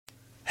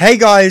Hey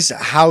guys,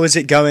 how is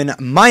it going?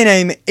 My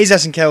name is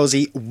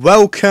SNKLZ,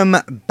 welcome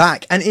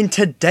back, and in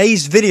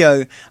today's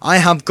video I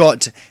have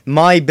got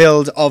my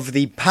build of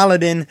the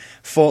Paladin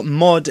for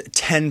mod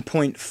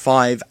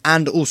 10.5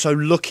 and also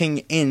looking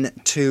in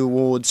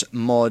towards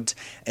mod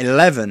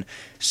 11.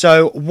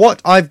 So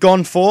what I've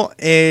gone for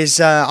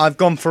is, I've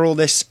gone for all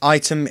this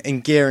item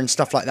and gear and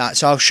stuff like that.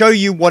 So I'll show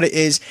you what it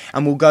is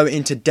and we'll go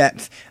into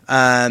depth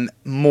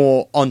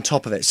more on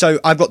top of it.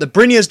 So I've got the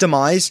Brynjar's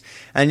Demise,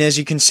 and as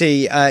you can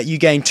see, you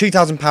gain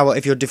 2,000 power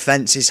if your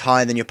defense is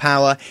higher than your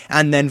power,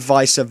 and then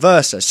vice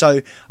versa.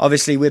 So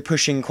obviously we're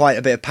pushing quite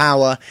a bit of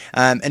power,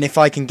 and if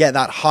I can get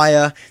that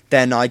higher,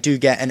 then I do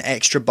get an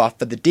extra buff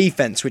for the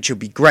defense, which will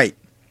be great.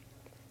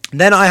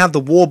 Then I have the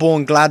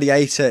Warborn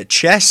Gladiator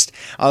chest.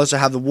 I also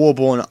have the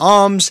Warborn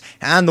arms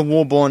and the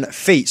Warborn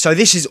feet. So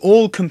this is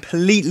all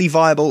completely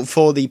viable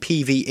for the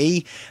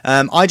PvE.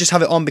 I just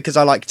have it on because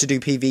I like to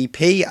do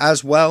PvP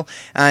as well.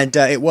 And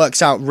it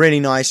works out really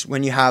nice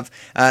when you have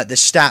the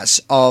stats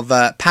of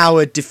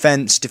power,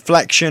 defense,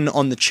 deflection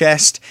on the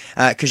chest.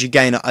 Because you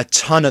gain a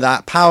ton of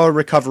that. Power,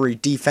 recovery,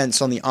 defense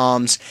on the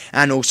arms.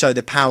 And also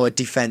the power,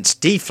 defense,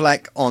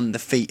 deflect on the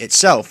feet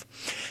itself.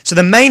 So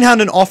the main hand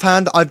and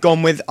offhand I've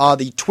gone with are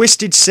the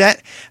Twisted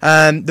set.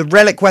 The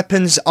relic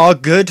weapons are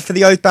good for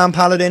the Oathbound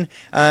Paladin,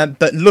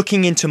 but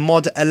looking into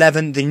mod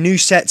 11, the new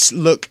sets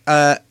look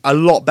a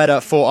lot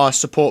better for our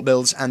support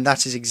builds, and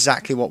that is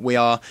exactly what we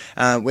are.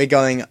 We're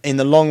going in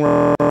the long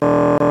run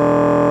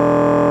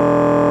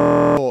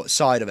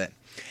side of it.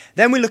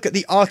 Then we look at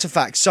the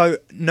artifacts. So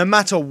no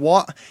matter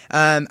what,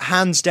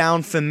 hands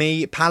down for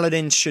me,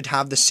 Paladins should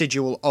have the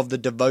Sigil of the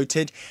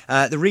Devoted.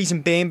 The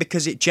reason being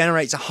because it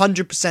generates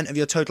 100% of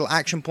your total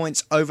action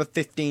points over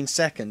 15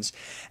 seconds.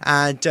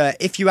 And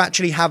if you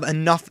actually have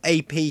enough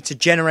AP to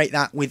generate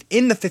that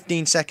within the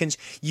 15 seconds,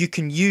 you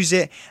can use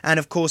it. And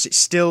of course, it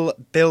still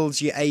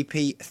builds your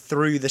AP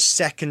through the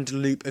second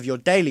loop of your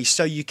daily.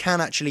 So you can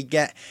actually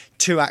get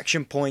two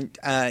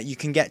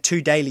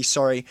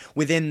daily,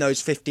 within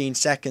those 15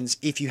 seconds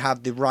if you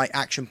have the right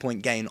action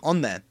point gain on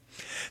there.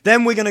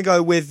 Then we're going to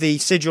go with the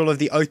Sigil of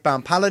the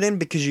Oathbound Paladin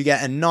because you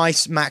get a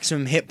nice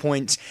maximum hit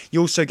points. You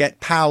also get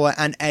power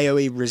and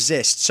AoE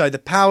resist. So the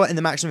power and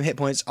the maximum hit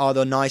points are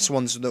the nice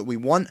ones that we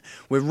want.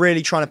 We're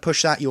really trying to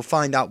push that. You'll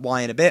find out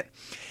why in a bit.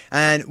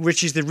 And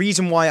which is the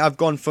reason why I've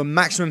gone for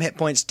maximum hit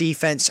points,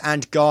 defense,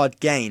 and guard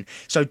gain.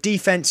 So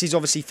defense is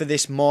obviously for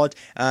this mod.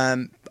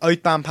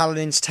 Oathbound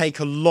Paladins take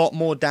a lot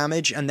more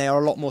damage and they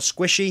are a lot more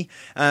squishy,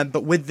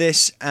 but with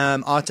this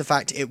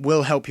artifact it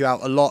will help you out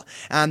a lot.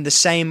 And the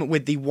same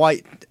with the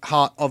White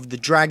Heart of the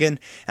Dragon,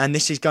 and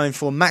this is going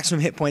for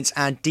maximum hit points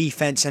and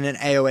defense and an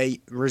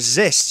AoE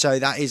resist. So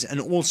that is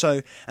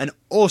also an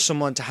awesome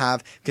one to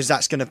have because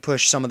that's going to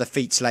push some of the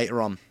feats later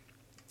on.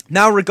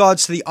 Now,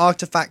 regards to the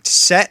artifact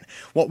set,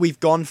 what we've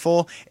gone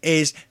for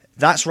is,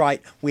 that's right,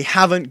 we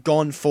haven't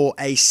gone for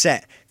a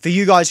set. For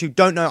you guys who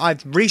don't know,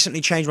 I've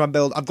recently changed my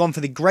build. I've gone for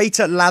the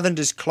Greater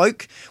Lavender's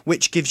Cloak,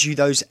 which gives you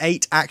those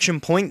 8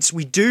 action points.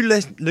 We do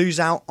lose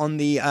out on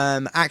the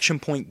action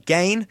point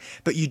gain,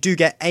 but you do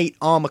get 8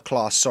 armor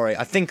class. Sorry,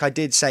 I think I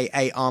did say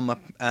 8 armor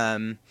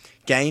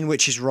gain,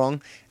 which is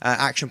wrong.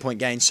 Action point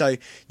gain. So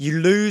you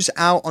lose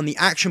out on the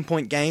action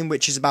point gain,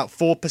 which is about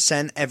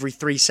 4% every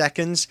 3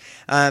 seconds.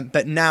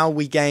 But now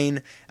we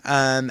gain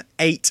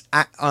 8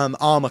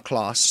 armor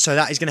class. So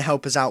that is going to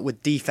help us out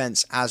with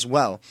defense as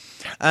well.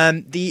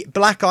 The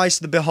Black Ice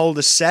the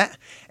Beholder set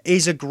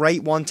is a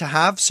great one to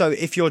have. So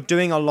if you're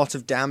doing a lot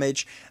of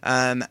damage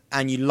and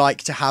you like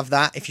to have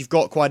that, if you've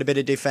got quite a bit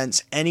of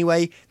defense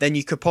anyway, then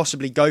you could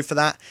possibly go for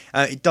that.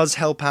 It does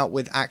help out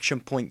with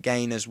action point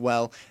gain as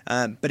well,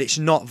 but it's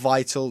not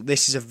vital.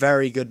 This is a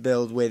very good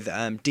build with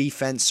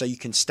defense, so you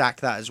can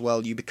stack that as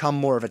well. You become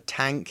more of a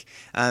tank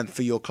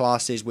for your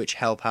classes, which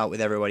help out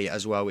with everybody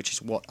as well, which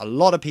is what a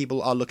lot of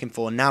people are looking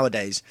for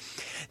nowadays.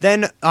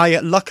 Then I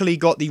luckily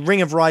got the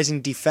Ring of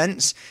Rising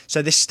Defense,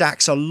 so this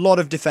stacks a lot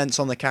of defense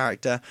on the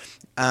character.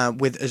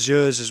 With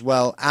Azures as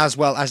well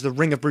as the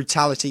Ring of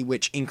Brutality,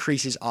 which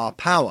increases our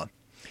power.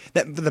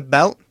 The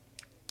belt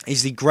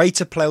is the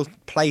Greater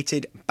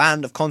Plated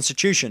Band of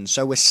Constitution,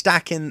 so we're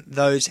stacking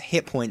those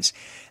hit points.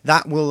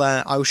 That will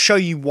I will show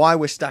you why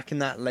we're stacking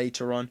that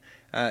later on,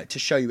 to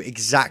show you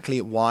exactly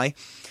why.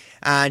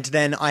 And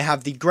then I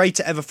have the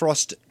Greater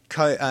Everfrost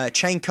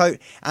chain coat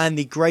and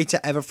the Greater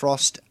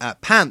Everfrost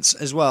pants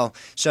as well.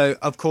 So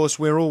of course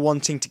we're all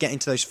wanting to get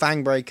into those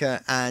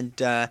Fangbreaker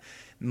and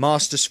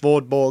Master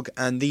Svordborg,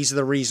 and these are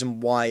the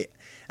reason why.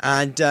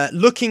 And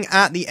looking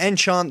at the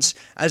enchants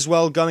as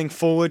well going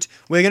forward,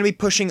 we're going to be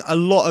pushing a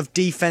lot of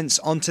defense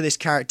onto this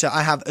character.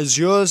 I have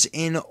Azures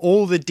in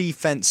all the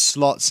defense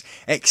slots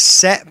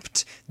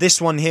except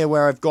this one here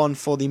where I've gone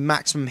for the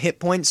maximum hit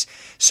points.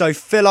 So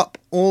fill up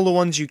all the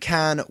ones you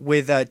can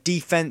with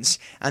defense,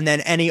 and then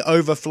any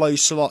overflow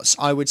slots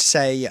I would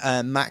say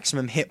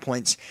maximum hit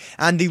points.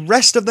 And the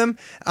rest of them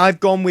I've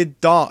gone with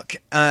dark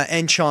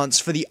enchants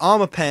for the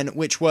armor pen,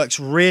 which works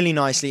really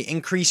nicely,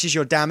 increases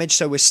your damage,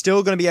 so we're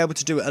still going to be able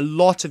to do a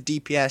lot of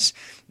DPS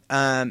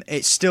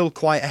It's still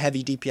quite a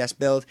heavy DPS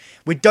build.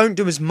 We don't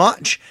do as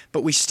much,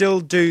 but we still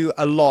do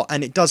a lot,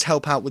 and it does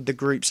help out with the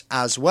groups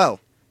as well.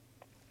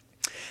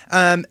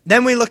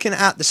 Then we're looking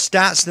at the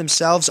stats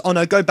themselves. Oh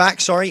no, go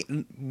back, sorry.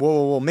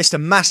 Whoa, missed a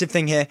massive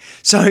thing here.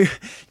 So,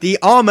 the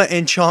armor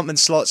enchantment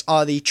slots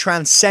are the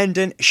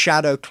Transcendent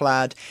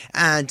Shadowclad,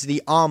 and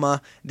the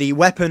armor, the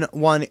weapon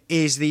one,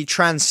 is the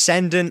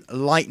Transcendent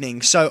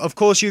Lightning. So, of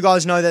course, you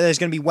guys know that there's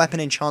going to be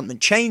weapon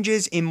enchantment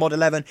changes in Mod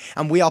 11,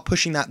 and we are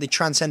pushing that, the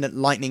Transcendent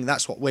Lightning.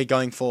 That's what we're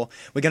going for.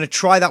 We're going to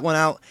try that one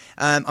out.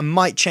 I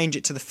might change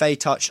it to the Fey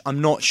Touch.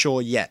 I'm not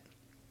sure yet.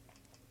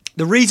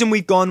 The reason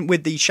we've gone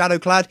with the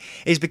Shadowclad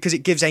is because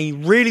it gives a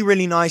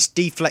really nice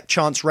deflect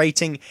chance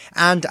rating,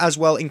 and as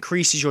well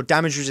increases your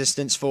damage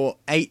resistance for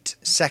 8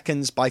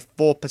 seconds by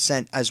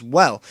 4% as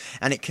well,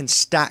 and it can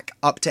stack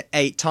up to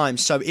 8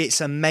 times, so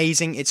it's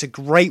amazing. It's a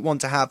great one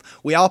to have.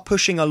 We are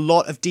pushing a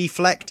lot of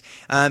deflect,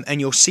 and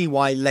you'll see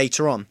why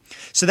later on.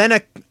 So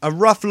then a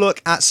rough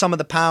look at some of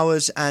the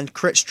powers and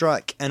crit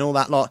strike and all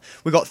that lot.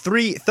 We've got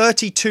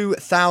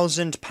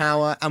 32,000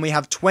 power, and we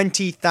have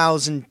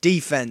 20,000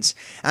 defense,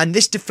 and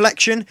this deflection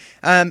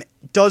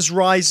does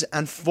rise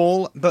and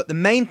fall, but the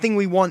main thing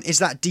we want is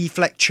that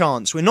deflect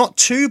chance. We're not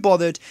too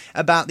bothered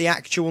about the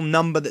actual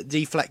number that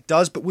deflect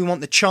does, but we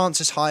want the chance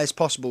as high as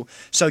possible,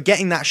 so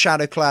getting that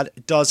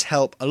Shadowclad does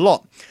help a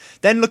lot.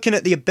 Then looking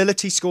at the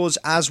ability scores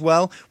as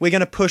well, we're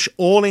going to push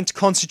all into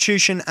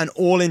Constitution and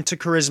all into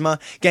Charisma,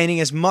 gaining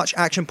as much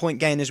action point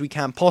gain as we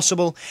can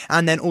possible,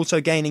 and then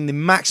also gaining the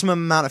maximum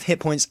amount of hit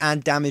points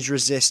and damage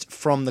resist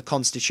from the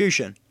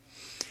Constitution.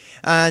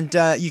 And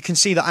you can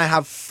see that I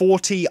have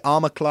 40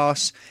 armor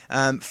class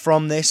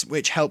from this,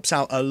 which helps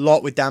out a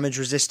lot with damage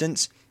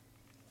resistance.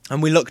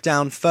 And we look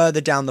down further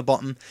down the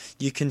bottom,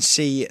 you can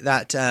see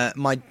that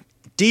my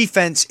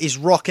defense is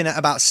rocking at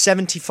about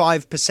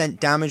 75%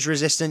 damage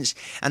resistance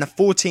and a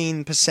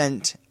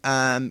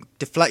 14%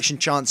 deflection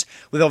chance,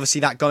 with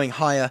obviously that going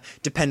higher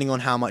depending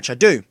on how much I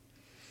do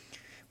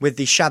with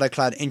the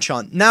Shadowclad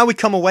enchant. Now we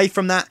come away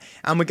from that,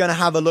 and we're going to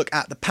have a look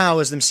at the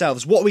powers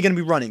themselves. What are we going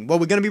to be running? Well,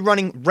 we're going to be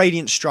running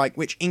Radiant Strike,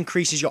 which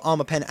increases your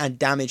armor pen and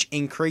damage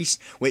increase,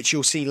 which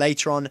you'll see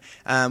later on,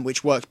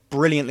 which works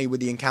brilliantly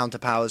with the encounter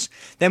powers.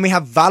 Then we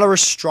have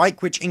Valorous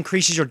Strike, which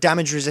increases your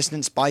damage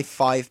resistance by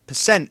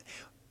 5%.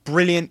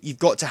 Brilliant, you've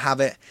got to have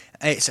it.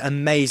 It's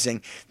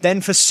amazing.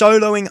 Then for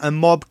soloing and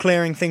mob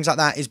clearing, things like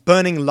that, is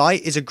Burning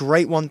Light is a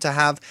great one to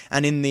have.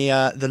 And in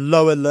the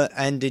lower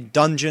ended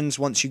dungeons,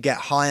 once you get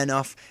high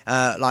enough,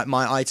 like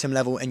my item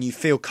level, and you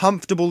feel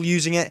comfortable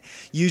using it,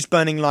 use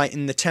Burning Light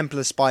in the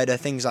Templar Spider,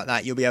 things like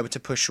that. You'll be able to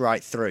push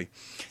right through.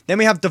 Then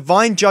we have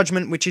Divine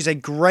Judgment, which is a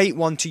great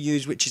one to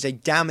use, which is a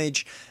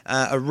damage,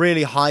 a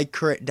really high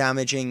crit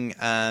damaging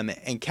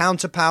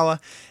encounter power.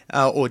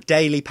 Or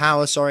daily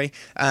power, sorry.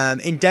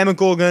 In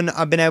Demogorgon,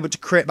 I've been able to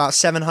crit about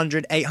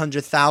 700,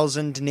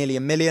 800,000, nearly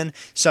 1 million.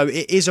 So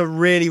it is a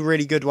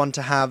really good one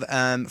to have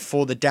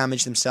for the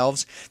damage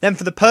themselves. Then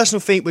for the personal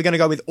feat, we're going to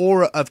go with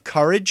Aura of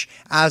Courage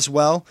as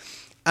well.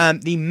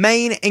 The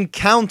main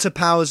encounter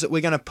powers that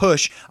we're going to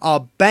push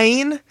are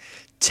Bane,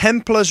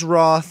 Templar's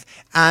Wrath,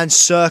 and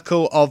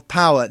Circle of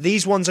Power.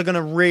 These ones are going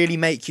to really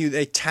make you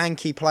the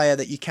tanky player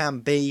that you can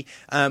be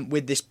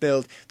with this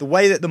build. The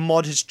way that the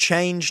mod has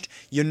changed,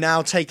 you're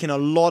now taking a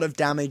lot of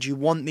damage. You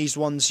want these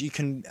ones. You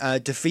can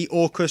defeat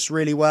Orcus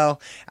really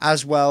well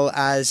as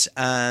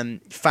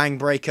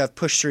Fangbreaker.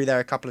 Push through there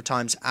a couple of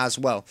times as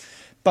well.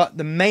 But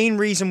the main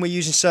reason we're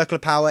using Circle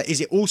of Power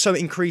is it also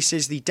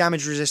increases the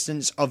damage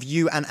resistance of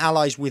you and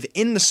allies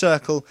within the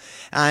circle,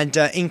 and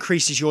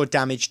increases your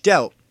damage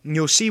dealt. And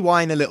you'll see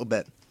why in a little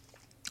bit.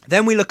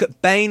 Then we look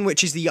at Bane,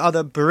 which is the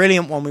other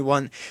brilliant one we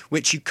want,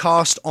 which you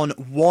cast on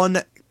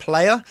one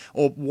player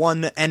or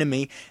one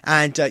enemy,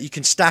 and you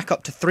can stack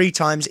up to 3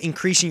 times,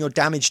 increasing your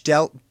damage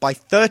dealt by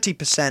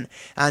 30%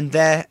 and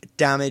their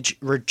damage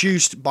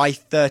reduced by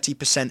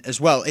 30%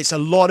 as well. It's a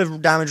lot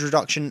of damage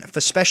reduction for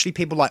especially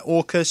people like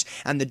Orcus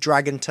and the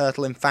Dragon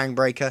Turtle in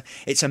Fangbreaker.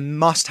 It's a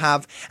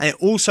must-have, and it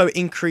also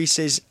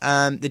increases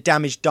the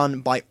damage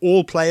done by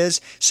all players,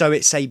 so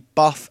it's a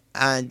buff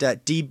and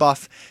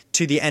debuff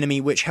to the enemy,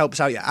 which helps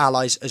out your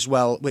allies as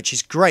well, which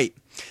is great.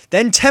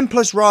 Then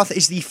Templar's Wrath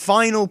is the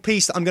final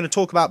piece that I'm going to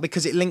talk about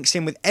because it links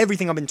in with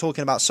everything I've been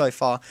talking about so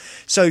far.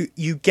 So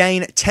you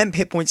gain temp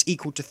hit points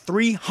equal to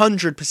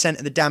 300%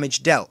 of the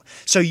damage dealt.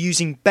 So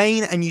using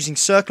Bane and using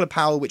Circle of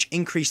Power, which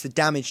increase the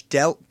damage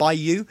dealt by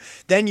you,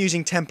 then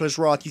using Templar's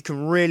Wrath, you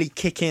can really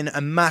kick in a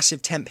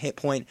massive temp hit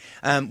point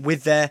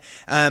with their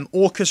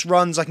Orcus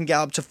runs. I can get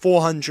up to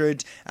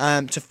 400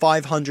 to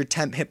 500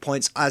 temp hit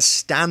points as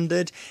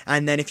standard.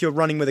 And then if you're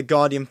running with a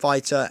Guardian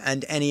Fighter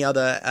and any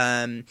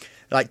other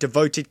like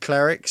devoted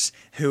clerics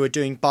who are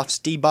doing buffs,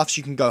 debuffs,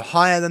 you can go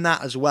higher than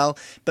that as well.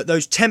 But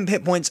those temp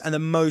hit points are the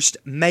most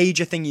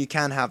major thing you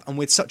can have, and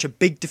with such a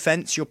big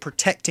defense, you're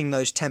protecting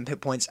those temp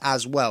hit points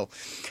as well.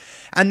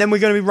 And then we're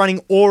going to be running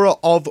Aura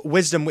of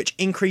Wisdom, which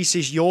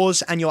increases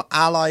yours and your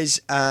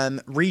allies'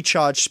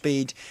 recharge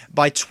speed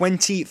by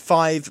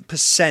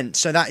 25%.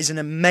 So that is an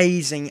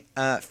amazing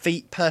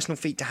feat, personal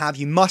feat to have.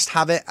 You must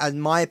have it,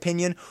 in my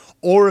opinion.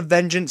 Aura of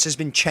Vengeance has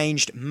been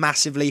changed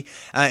massively.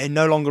 It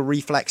no longer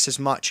reflects as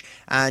much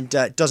and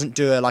doesn't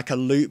do like a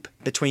loop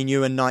between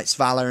you and Knight's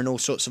Valor and all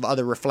sorts of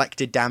other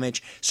reflected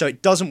damage. So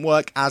it doesn't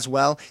work as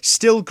well.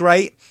 Still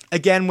great.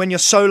 Again, when you're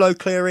solo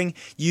clearing,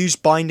 use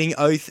Binding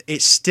Oath.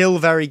 It's still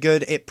very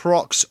good. It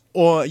procs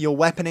or your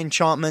weapon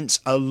enchantments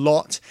a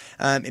lot.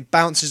 It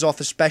bounces off,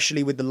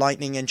 especially with the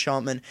lightning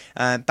enchantment.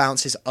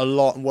 Bounces a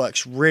lot and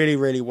works really,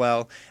 really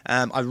well.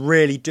 I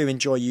really do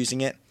enjoy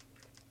using it.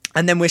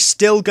 And then we're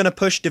still going to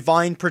push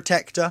Divine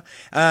Protector.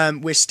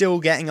 We're still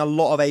getting a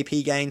lot of AP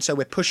gain, so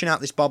we're pushing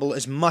out this bubble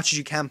as much as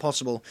you can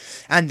possible.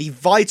 And the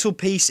vital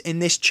piece in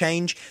this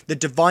change, the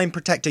Divine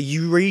Protector,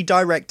 you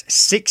redirect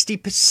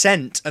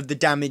 60% of the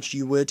damage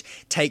you would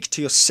take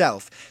to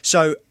yourself.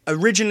 So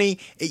originally,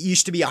 it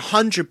used to be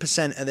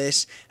 100% of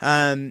this,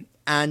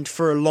 and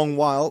for a long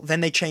while,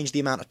 then they changed the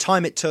amount of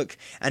time it took,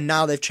 and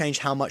now they've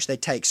changed how much they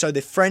take. So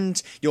the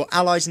friends, your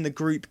allies in the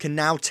group can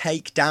now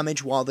take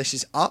damage while this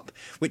is up,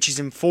 which is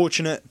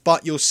unfortunate,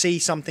 but you'll see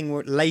something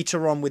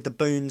later on with the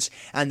boons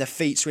and the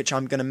feats, which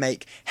I'm going to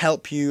make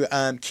help you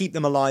keep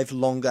them alive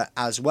longer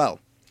as well.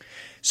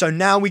 So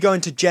now we go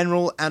into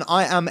General, and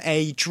I am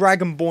a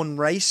Dragonborn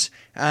race.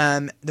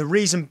 The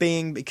reason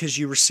being because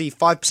you receive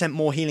 5%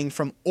 more healing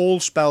from all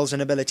spells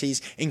and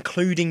abilities,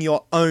 including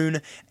your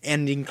own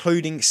and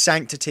including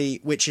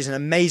Sanctity, which is an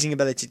amazing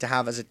ability to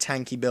have as a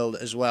tanky build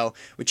as well,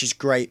 which is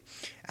great.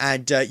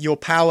 And your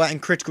power and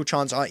critical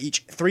chance are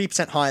each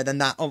 3% higher than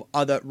that of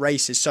other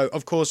races. So,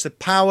 of course, the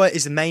power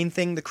is the main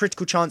thing. The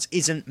critical chance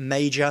isn't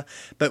major,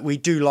 but we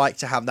do like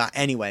to have that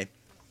anyway.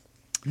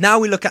 Now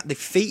we look at the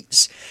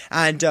feats,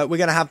 and we're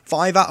going to have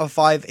 5 out of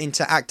 5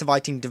 into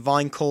activating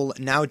Divine Call.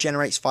 Now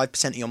generates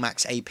 5% of your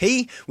max AP.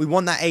 We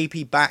want that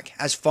AP back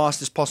as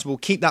fast as possible.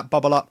 Keep that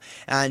bubble up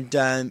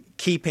and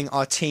keeping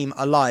our team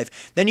alive.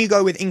 Then you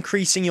go with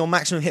increasing your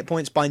maximum hit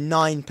points by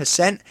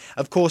 9%.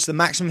 Of course, the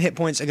maximum hit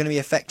points are going to be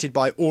affected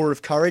by Aura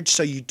of Courage,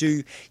 so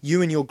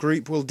you and your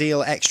group will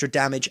deal extra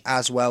damage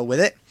as well with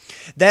it.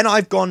 Then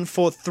I've gone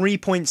for 3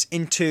 points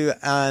into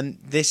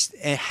this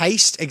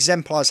Haste,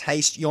 Exemplar's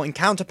Haste. Your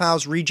encounter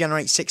powers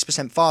regenerate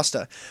 6%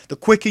 faster. The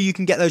quicker you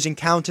can get those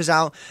encounters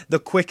out, the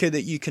quicker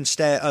that you can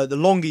stay, the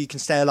longer you can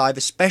stay alive,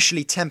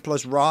 especially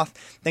Templar's Wrath,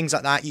 things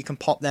like that. You can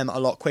pop them a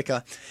lot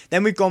quicker.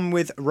 Then we've gone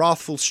with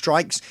Wrathful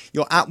Strikes.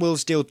 Your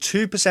at-wills deal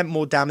 2%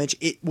 more damage.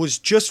 It was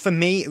just for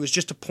me, it was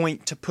just a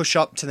point to push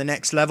up to the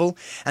next level.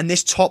 And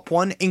this top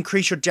one,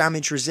 increase your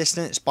damage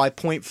resistance by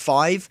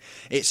 0.5.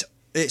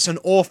 It's an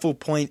awful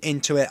point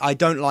into it. I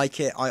don't like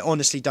it. I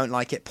honestly don't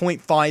like it.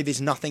 0.5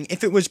 is nothing.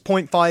 If it was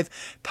 0.5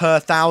 per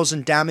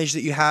 1,000 damage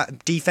that you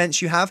have,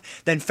 defense you have,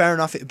 then fair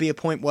enough, it would be a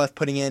point worth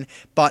putting in,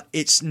 but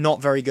it's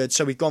not very good.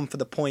 So we've gone for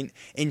the point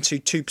into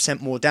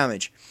 2% more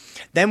damage.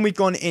 Then we've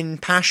gone in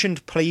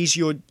Passioned Please.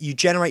 You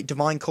generate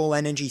Divine Call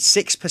energy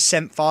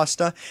 6%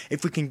 faster.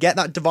 If we can get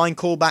that Divine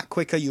Call back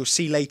quicker, you'll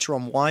see later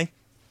on why.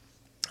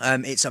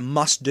 It's a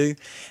must do.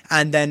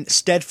 And then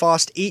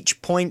Steadfast,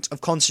 each point of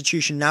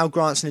Constitution now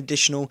grants an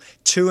additional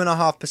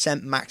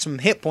 2.5% maximum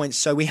hit points,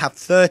 so we have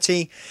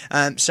 30.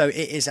 So it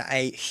is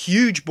a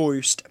huge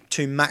boost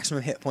to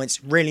maximum hit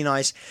points. Really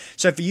nice.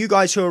 So for you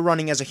guys who are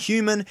running as a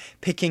human,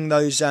 picking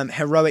those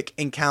heroic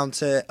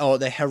encounter or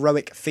the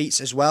heroic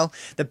feats as well,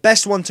 the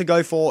best one to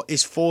go for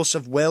is Force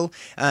of Will,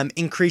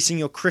 increasing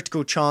your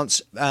critical chance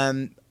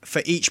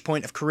for each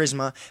point of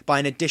charisma by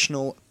an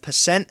additional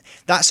 %.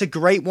 That's a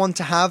great one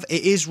to have.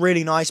 It is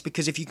really nice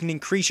because if you can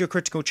increase your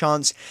critical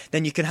chance,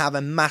 then you can have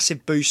a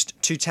massive boost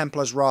to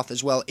Templar's Wrath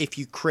as well if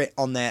you crit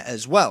on there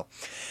as well.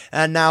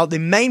 And now the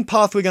main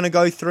path we're going to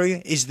go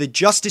through is the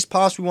Justice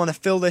Pass. We want to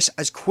fill this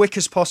as quick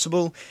as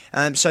possible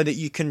so that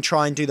you can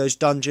try and do those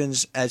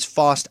dungeons as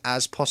fast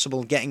as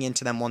possible, getting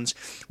into them ones.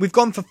 We've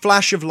gone for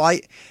Flash of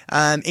Light,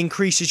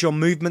 increases your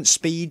movement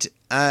speed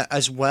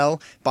as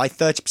well by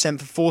 30%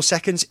 for 4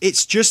 seconds.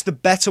 It's just the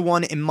better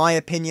one in my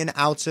opinion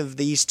out of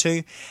these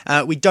two.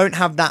 We don't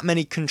have that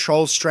many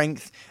control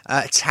strength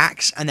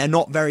attacks and they're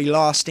not very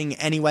lasting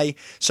anyway,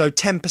 so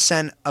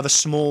 10% of a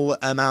small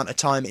amount of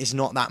time is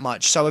not that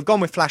much. So I've gone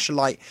with Flash of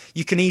Light.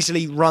 You can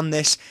easily run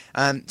this.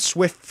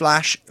 Swift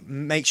Flash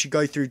makes you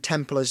go through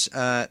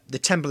the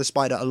Templar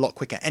Spider a lot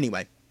quicker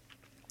anyway.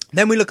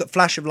 Then we look at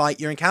Flash of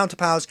Light. Your encounter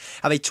powers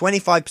have a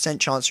 25%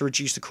 chance to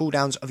reduce the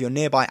cooldowns of your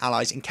nearby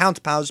allies'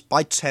 encounter powers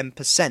by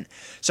 10%.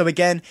 So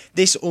again,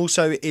 this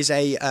also is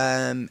a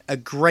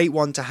great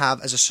one to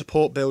have as a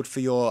support build for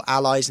your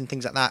allies and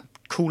things like that,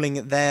 cooling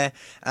their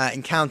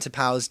encounter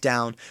powers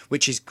down,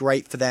 which is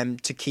great for them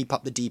to keep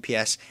up the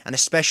DPS, and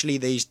especially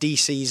these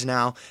DCs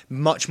now,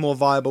 much more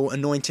viable.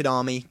 Anointed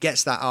Army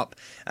gets that up,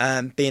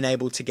 being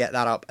able to get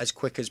that up as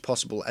quick as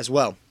possible as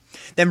well.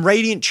 Then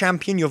Radiant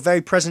Champion, your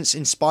very presence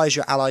inspires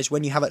your allies.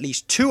 When you have at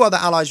least 2 other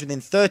allies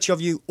within 30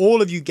 of you,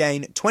 all of you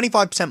gain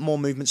 25% more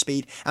movement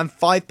speed and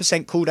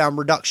 5% cooldown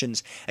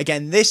reductions.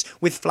 Again, this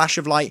with Flash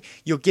of Light,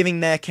 you're giving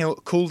their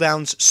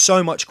cooldowns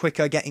so much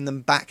quicker, getting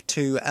them back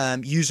to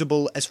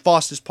usable as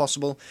fast as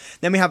possible.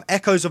 Then we have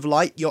Echoes of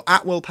Light. Your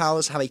at-will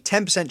powers have a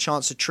 10%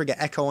 chance to trigger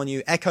Echo on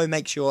you. Echo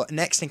makes your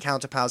next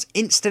encounter powers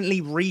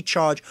instantly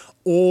recharge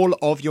all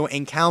of your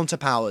encounter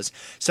powers.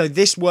 So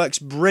this works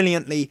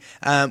brilliantly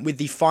with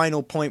the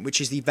final point,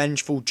 which is the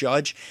Vengeful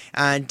Judge,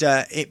 and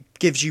it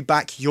gives you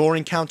back your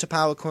encounter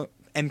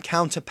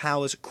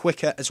powers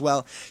quicker as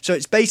well. So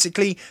it's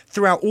basically,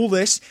 throughout all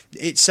this,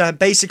 it's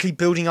basically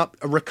building up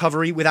a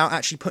recovery without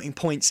actually putting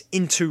points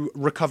into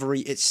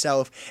recovery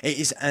itself. It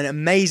is an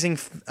amazing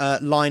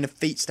line of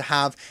feats to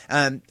have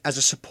as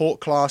a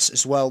support class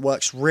as well.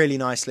 Works really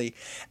nicely.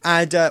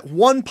 And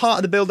one part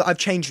of the build that I've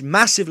changed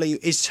massively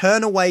is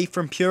turn away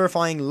from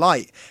Purifying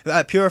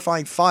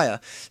Fire.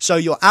 So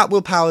your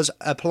at-will powers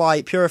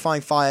apply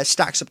Purifying Fire,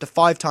 stacks up to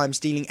 5 times,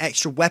 dealing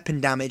extra weapon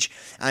damage,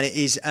 and it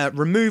is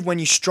removed when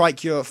you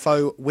strike your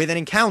foe with an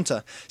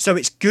encounter. So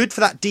it's good for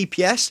that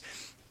DPS,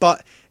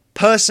 but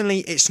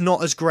personally it's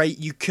not as great.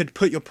 You could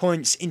put your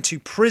points into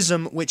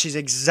Prism, which is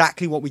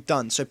exactly what we've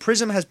done. So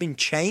Prism has been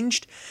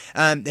changed.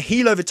 The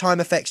heal over time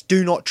effects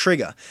do not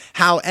trigger.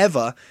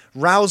 However,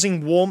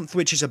 Rousing Warmth,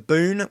 which is a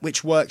boon,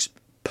 which works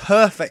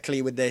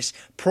perfectly with this,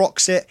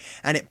 procs it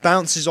and it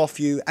bounces off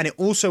you, and it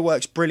also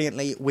works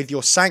brilliantly with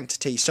your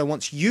Sanctity. So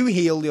once you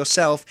heal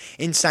yourself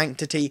in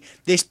Sanctity,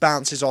 this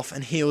bounces off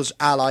and heals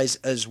allies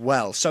as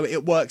well. So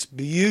it works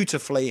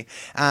beautifully,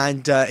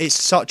 and it's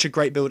such a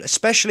great build.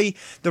 Especially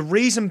the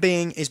reason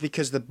being is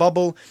because the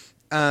bubble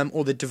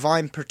or the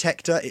Divine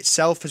Protector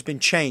itself has been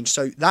changed.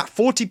 So that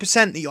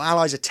 40% that your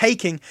allies are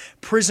taking,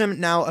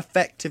 Prism now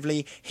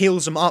effectively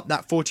heals them up,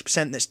 that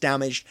 40% that's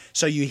damaged,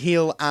 so you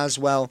heal as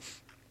well,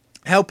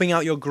 helping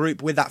out your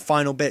group with that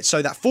final bit.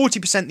 So that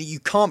 40% that you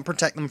can't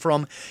protect them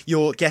from,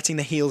 you're getting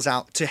the heals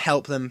out to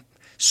help them,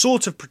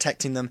 sort of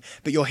protecting them,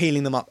 but you're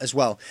healing them up as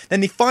well.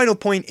 Then the final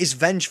point is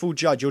Vengeful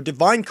Judge. Your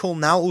Divine Call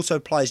now also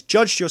applies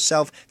Judge to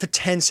yourself for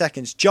 10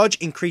 seconds. Judge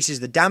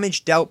increases the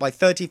damage dealt by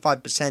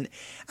 35%,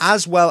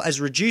 as well as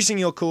reducing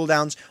your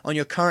cooldowns on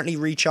your currently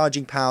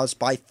recharging powers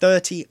by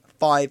 35%.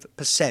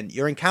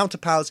 Your encounter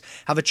powers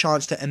have a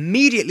chance to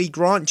immediately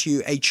grant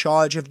you a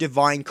charge of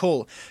Divine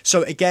Call.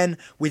 So again,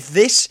 with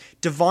this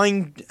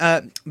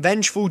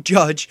Vengeful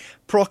Judge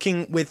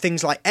proccing with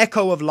things like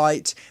Echo of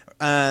Light,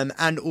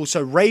 and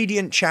also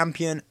Radiant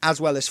Champion, as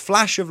well as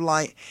Flash of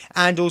Light,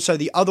 and also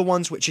the other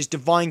ones, which is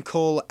Divine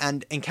Call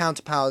and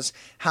Encounter Powers,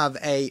 have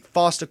a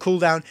faster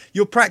cooldown.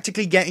 You're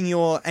practically getting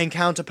your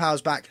encounter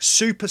powers back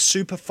super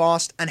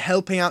fast and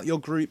helping out your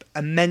group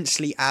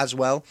immensely as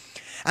well.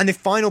 And the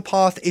final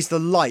path is the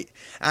Light,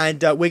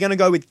 and we're going to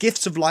go with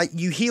Gifts of Light.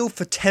 You heal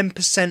for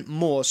 10%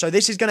 more, so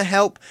this is going to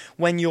help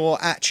when you're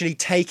actually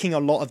taking a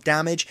lot of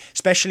damage,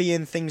 especially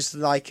in things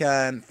like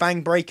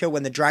Fangbreaker,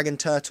 when the Dragon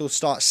Turtle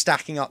starts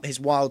stacking up his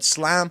Wild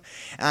Slam,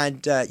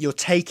 and you're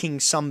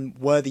taking some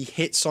worthy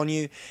hits on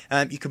you.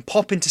 You can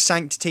pop into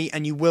Sanctity,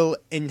 and you will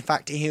in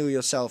fact heal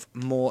yourself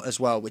more as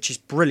well, which is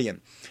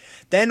brilliant.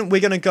 Then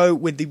we're going to go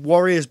with the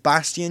Warrior's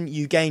Bastion.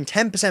 You gain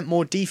 10%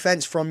 more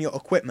defense from your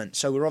equipment,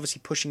 so we're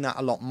obviously pushing that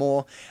a lot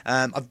more.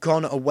 I've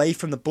gone away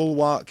from the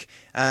Bulwark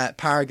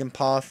Paragon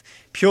path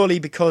purely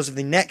because of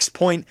the next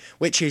point,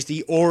 which is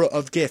the Aura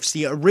of Gifts.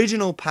 The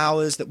original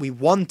powers that we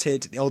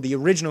wanted, or the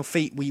original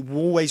feat we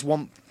always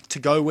want to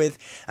go with,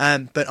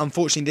 but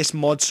unfortunately this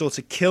mod sort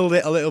of killed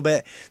it a little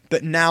bit.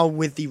 But now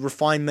with the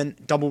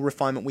refinement, double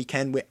refinement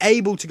weekend, we're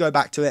able to go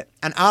back to it,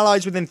 and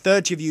allies within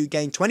 30 of you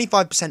gain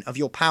 25% of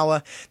your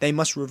power. They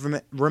must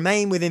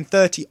remain within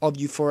 30 of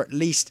you for at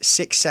least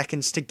 6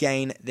 seconds to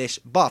gain this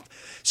buff.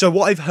 So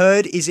what I've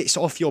heard is it's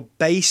off your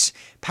base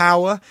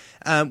power,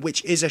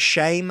 which is a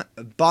shame,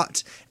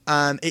 but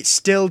it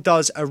still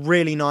does a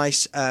really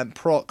nice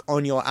proc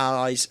on your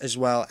allies as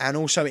well, and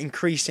also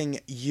increasing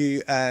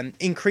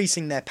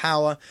their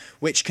power,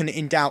 which can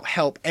in doubt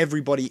help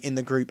everybody in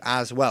the group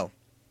as well.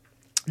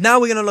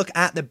 Now we're going to look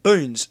at the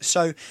boons.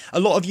 So a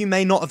lot of you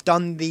may not have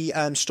done the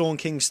Storm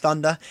King's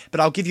Thunder, but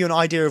I'll give you an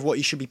idea of what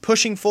you should be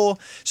pushing for.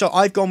 So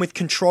I've gone with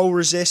Control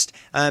Resist,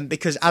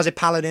 because as a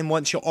Paladin,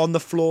 once you're on the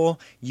floor,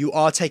 you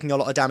are taking a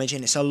lot of damage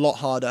and it's a lot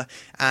harder.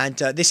 And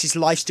this is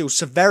Lifesteal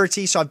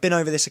Severity, so I've been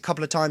over this a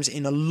couple of times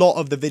in a lot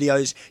of the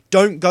videos.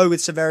 Don't go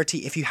with Severity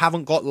if you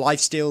haven't got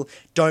Lifesteal.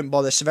 Don't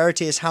bother.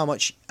 Severity is how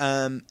much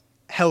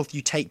health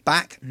you take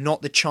back,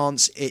 not the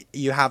chance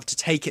you have to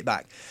take it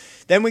back.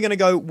 Then we're going to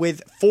go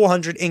with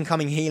 400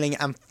 incoming healing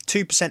and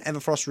 2%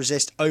 Everfrost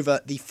resist over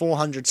the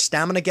 400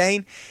 stamina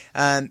gain.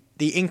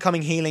 the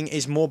incoming healing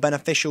is more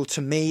beneficial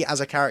to me as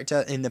a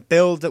character in the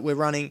build that we're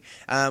running.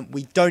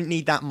 We don't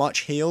need that much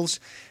heals.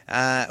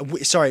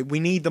 We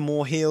need the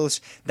more heals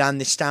than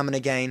the stamina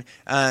gain,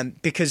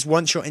 because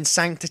once you're in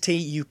Sanctity,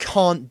 you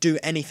can't do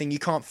anything. You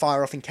can't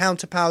fire off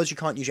encounter powers, you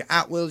can't use your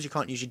at-wills, you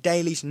can't use your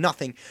dailies,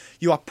 nothing.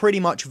 You are pretty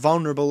much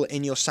vulnerable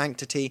in your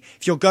Sanctity.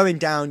 If you're going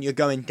down, you're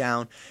going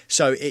down.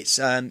 So it's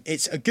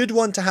a good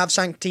one to have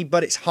Sanctity,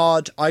 but it's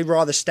hard. I'd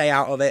rather stay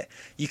out of it.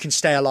 You can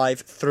stay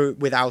alive through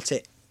without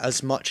it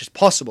as much as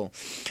possible.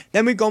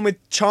 Then we've gone with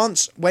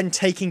Chance. When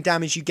taking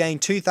damage, you gain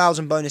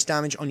 2,000 bonus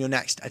damage on your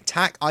next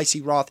attack.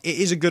 Icy Wrath, it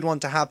is a good one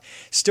to have.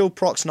 Still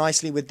procs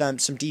nicely with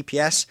some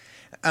DPS.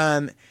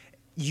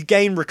 You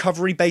gain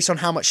recovery based on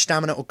how much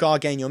stamina or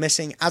guard gain you're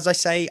missing. As I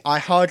say, I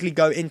hardly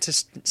go into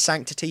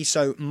Sanctity,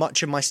 so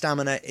much of my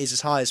stamina is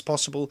as high as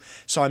possible,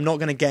 so I'm not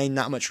going to gain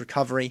that much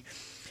recovery.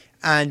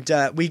 And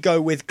we go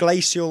with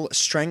Glacial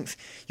Strength.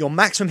 Your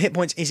maximum hit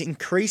points is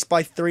increased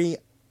by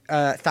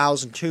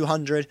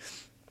 3,200.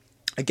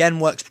 Again,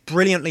 works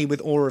brilliantly with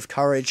Aura of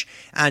Courage,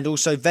 and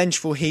also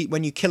Vengeful Heat.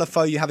 When you kill a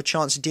foe, you have a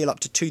chance to deal up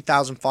to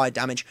 2,000 fire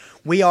damage.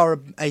 We are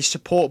a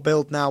support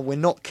build now. We're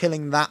not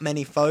killing that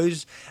many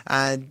foes,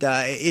 and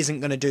it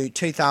isn't going to do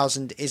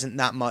 2,000. Isn't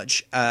that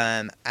much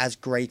as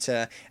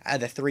greater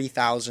at the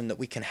 3,000 that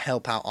we can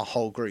help out our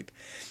whole group.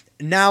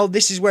 Now,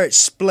 this is where it's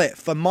split.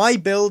 For my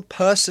build,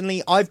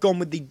 personally, I've gone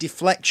with the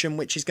Deflection,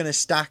 which is going to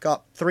stack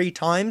up 3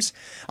 times.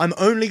 I'm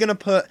only going to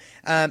put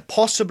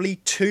possibly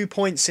 2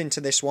 points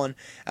into this one.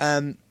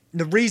 The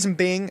reason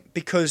being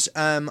because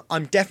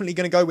I'm definitely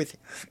going to go with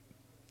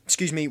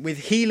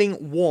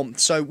Healing Warmth.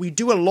 So we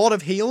do a lot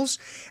of heals,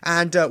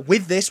 and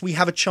with this we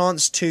have a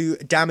chance to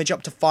damage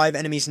up to 5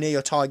 enemies near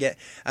your target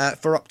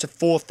for up to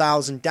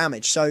 4,000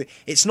 damage. So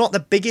it's not the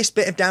biggest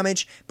bit of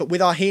damage, but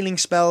with our healing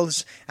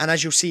spells, and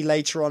as you'll see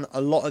later on,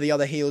 a lot of the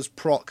other heals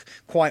proc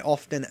quite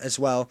often as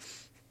well.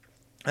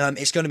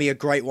 It's going to be a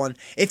great one.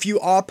 If you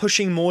are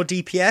pushing more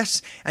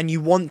DPS and you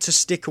want to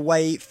stick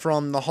away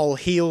from the whole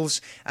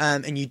heals,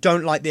 and you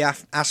don't like the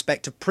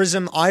aspect of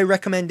Prism, I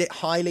recommend it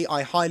highly.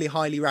 I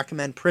highly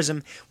recommend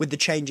Prism with the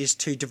changes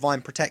to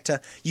Divine Protector.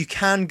 You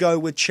can go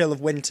with Chill of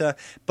Winter,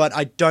 but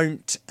I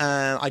don't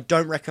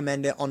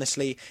recommend it,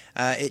 honestly.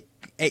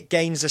 It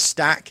gains a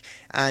stack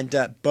and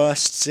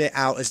bursts it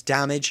out as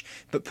damage,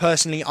 but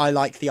personally I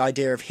like the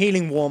idea of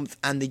Healing Warmth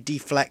and the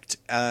deflect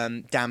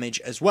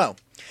damage as well.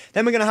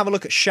 Then we're going to have a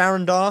look at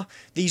Sharandar.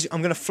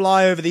 I'm going to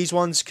fly over these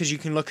ones because you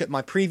can look at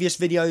my previous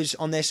videos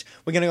on this.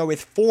 We're going to go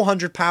with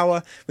 400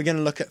 power, we're going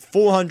to look at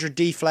 400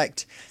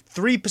 deflect,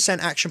 3%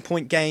 action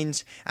point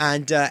gains,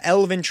 and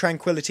Elven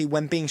Tranquility.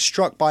 When being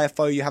struck by a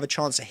foe, you have a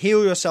chance to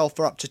heal yourself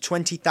for up to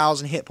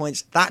 20,000 hit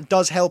points. That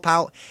does help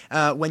out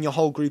when your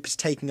whole group is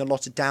taking a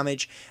lot of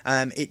damage.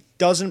 It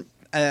doesn't,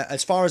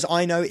 as far as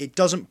I know, it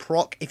doesn't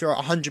proc if you're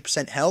at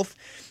 100% health.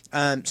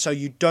 So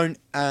you don't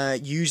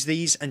use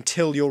these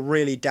until you're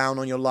really down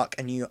on your luck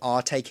and you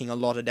are taking a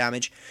lot of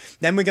damage.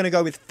 Then we're going to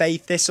go with Fey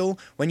Thistle.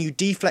 When you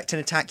deflect an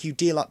attack, you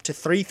deal up to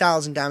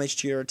 3,000 damage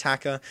to your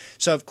attacker.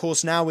 So of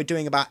course now we're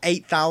doing about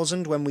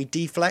 8,000 when we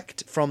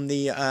deflect from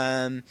the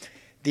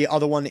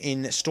other one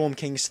in Storm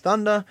King's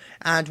Thunder.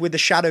 And with the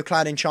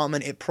Shadowclad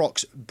enchantment, it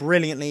procs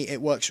brilliantly.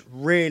 It works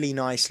really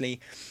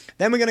nicely.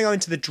 Then we're going to go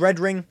into the Dread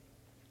Ring.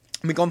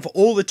 We've gone for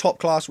all the top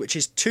class, which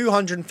is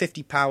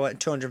 250 power and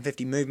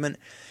 250 movement,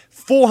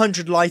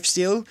 400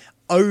 lifesteal,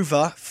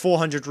 over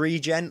 400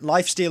 regen.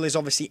 Lifesteal is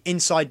obviously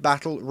inside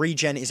battle,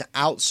 regen is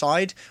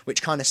outside,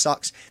 which kind of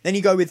sucks. Then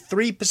you go with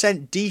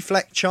 3%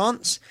 deflect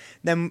chance,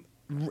 then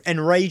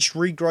Enraged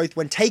Regrowth.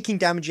 When taking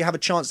damage, you have a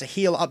chance to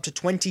heal up to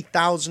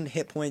 20,000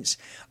 hit points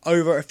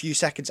over a few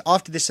seconds.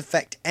 After this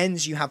effect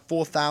ends, you have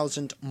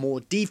 4,000 more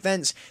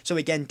defense. So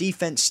again,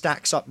 defense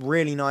stacks up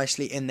really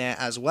nicely in there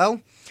as well.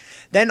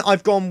 Then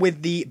I've gone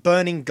with the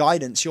Burning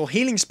Guidance. Your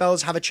healing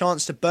spells have a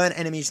chance to burn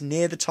enemies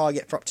near the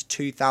target for up to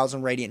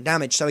 2,000 radiant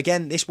damage. So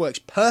again, this works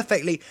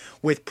perfectly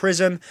with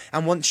Prism,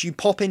 and once you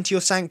pop into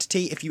your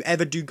Sanctity, if you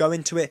ever do go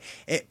into it,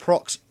 it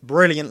procs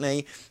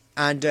brilliantly.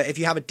 And if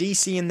you have a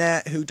DC in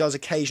there who does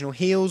occasional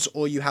heals,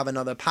 or you have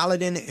another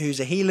Paladin who's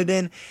a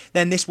Healadin,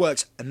 then this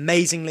works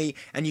amazingly,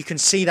 and you can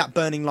see that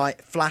burning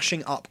light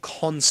flashing up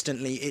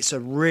constantly. It's a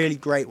really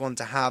great one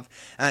to have.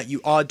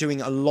 You are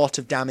doing a lot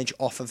of damage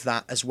off of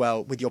that as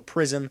well, with your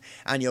Prism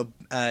and your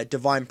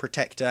Divine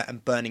Protector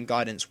and Burning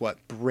Guidance work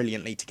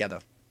brilliantly together.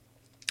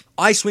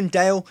 Icewind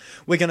Dale,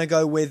 we're going to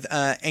go with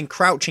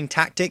Encrouching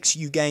Tactics.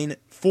 You gain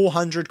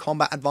 400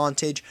 combat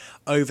advantage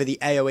over the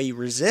AoE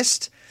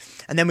resist.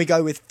 And then we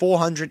go with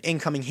 400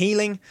 incoming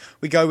healing.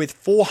 We go with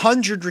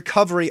 400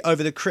 recovery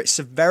over the crit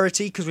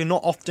severity, because we're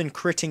not often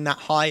critting that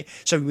high.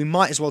 So we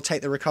might as well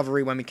take the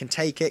recovery when we can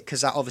take it,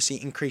 because that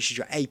obviously increases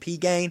your AP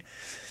gain.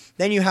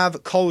 Then you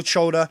have Cold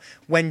Shoulder.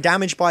 When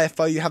damaged by a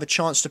foe, you have a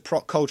chance to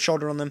proc Cold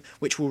Shoulder on them,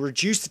 which will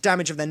reduce the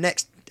damage of their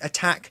next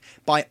attack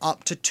by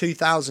up to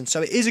 2,000.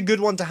 So it is a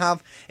good one to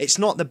have. It's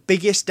not the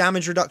biggest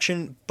damage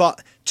reduction,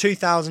 but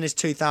 2,000 is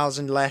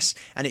 2,000 less,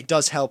 and it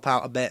does help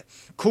out a bit.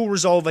 Cool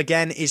Resolve,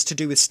 again, is to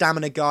do with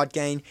stamina guard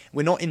gain.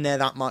 We're not in there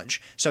that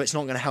much, so it's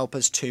not going to help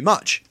us too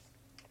much.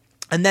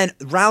 And then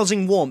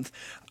Rousing Warmth,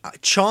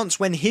 chance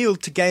when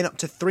healed to gain up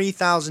to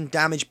 3,000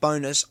 damage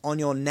bonus on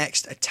your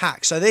next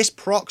attack. So this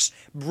procs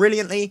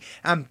brilliantly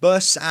and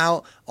bursts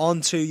out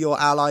onto your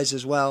allies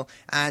as well,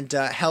 and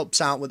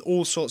helps out with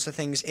all sorts of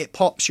things. It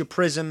pops your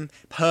prism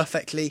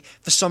perfectly.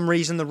 For some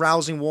reason, the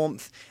Rousing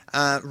Warmth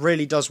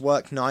really does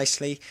work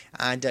nicely,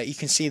 and you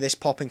can see this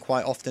popping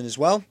quite often as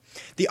well.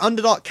 The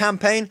Underdark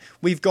campaign,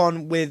 we've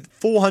gone with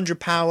 400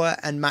 power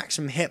and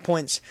maximum hit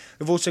points.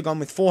 We've also gone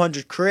with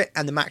 400 crit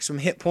and the maximum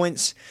hit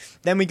points.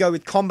 Then we go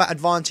with combat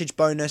advantage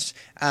bonus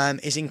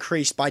is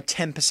increased by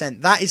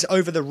 10%. That is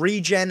over the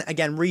regen.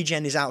 Again,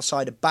 regen is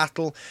outside of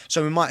battle,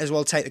 so we might as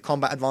well take the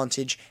combat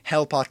advantage,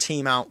 help our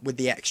team out with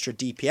the extra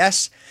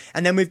DPS.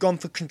 And then we've gone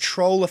for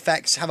control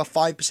effects, have a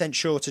 5%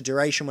 shorter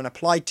duration when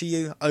applied to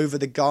you over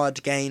the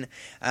guard gain.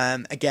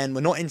 Again,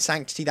 we're not in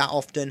Sanctity that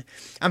often.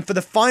 And for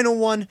the final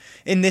one,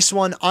 in this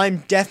one,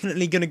 I'm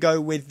definitely going to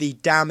go with the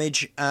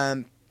damage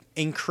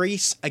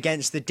increase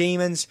against the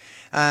demons.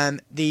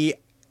 The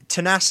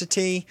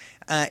tenacity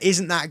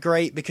isn't that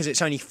great because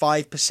it's only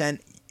 5%.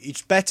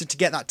 It's better to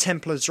get that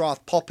Templar's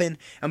Wrath popping,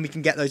 and we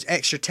can get those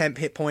extra temp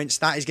hit points.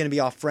 That is going to be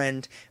our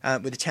friend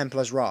with the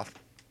Templar's Wrath.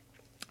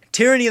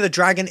 Tyranny of the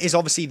Dragon is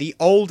obviously the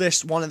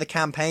oldest one of the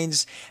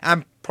campaigns,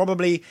 and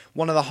probably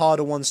one of the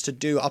harder ones to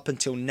do up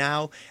until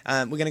now.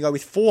 We're going to go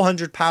with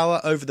 400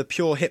 power over the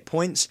pure hit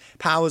points.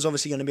 Power is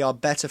obviously going to be our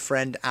better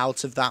friend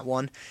out of that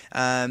one.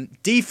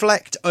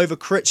 Deflect over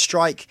crit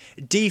strike,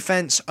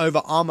 defense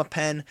over armor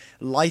pen,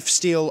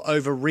 lifesteal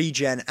over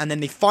regen, and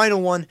then the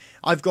final one,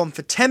 I've gone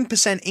for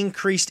 10%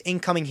 increased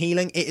incoming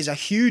healing. It is a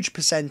huge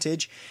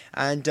percentage,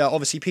 and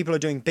obviously people are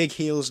doing big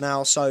heals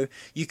now, so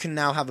you can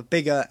now have a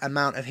bigger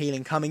amount of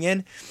healing coming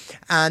in.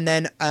 And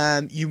then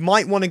you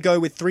might want to go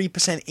with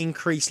 3%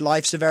 increase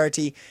life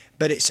severity,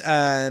 but it's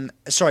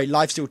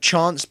lifesteal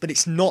chance, but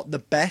it's not the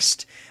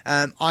best.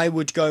 I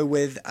would go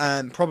with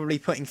probably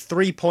putting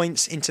 3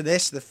 points into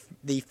this.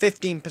 The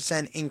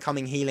 15%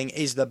 incoming healing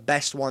is the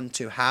best one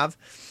to have.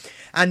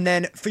 And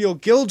then for your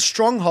guild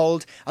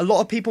stronghold, a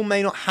lot of people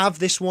may not have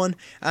this one,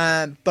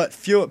 but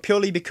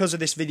purely because of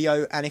this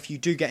video, and if you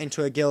do get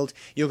into a guild,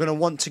 you're going to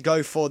want to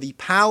go for the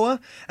power.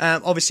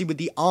 Obviously with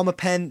the armor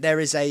pen, there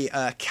is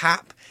a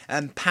cap.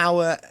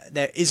 Power,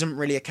 there isn't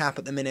really a cap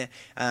at the minute,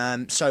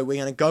 so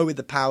we're going to go with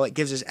the power. It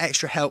gives us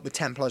extra help with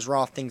Templar's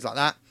Wrath, things like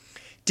that.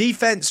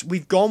 Defense,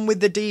 we've gone with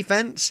the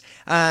defense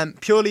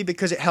purely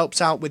because it helps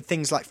out with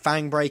things like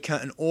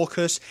Fangbreaker and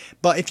Orcus.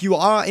 But if you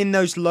are in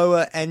those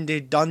lower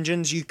ended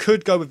dungeons, you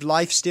could go with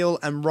Lifesteal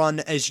and run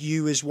as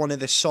one of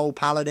the Soul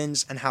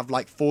Paladins and have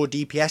like 4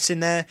 DPS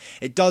in there.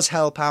 It does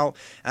help out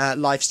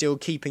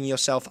Lifesteal, keeping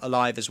yourself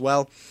alive as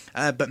well.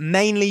 But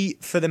mainly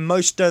for the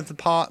most of the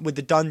part with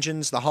the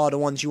dungeons, the harder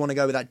ones, you want to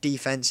go with that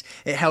defense.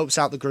 It helps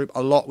out the group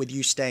a lot with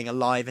you staying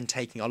alive and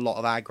taking a lot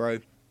of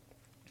aggro.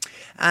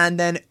 And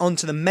then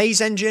onto the Maze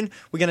Engine,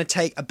 we're going to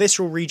take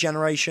Abyssal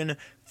Regeneration,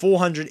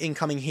 400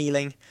 incoming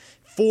healing,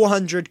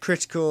 400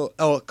 critical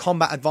or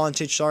combat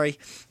advantage, sorry.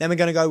 Then we're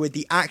going to go with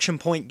the action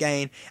point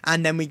gain,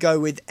 and then we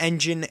go with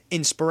Engine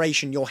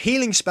Inspiration. Your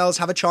healing spells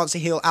have a chance to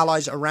heal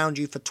allies around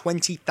you for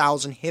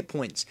 20,000 hit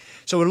points.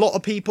 So a lot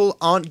of people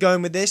aren't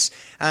going with this.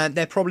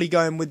 They're probably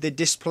going with the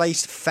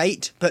Displaced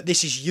Fate, but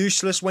this is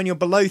useless. When you're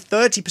below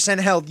 30%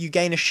 health, you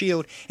gain a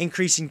shield,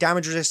 increasing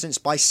damage resistance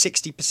by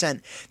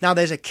 60%. Now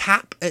there's a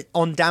cap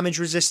on damage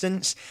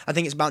resistance. I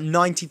think it's about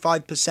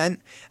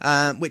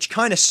 95%, which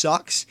kind of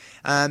sucks,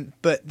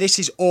 but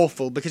this is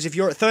awful because if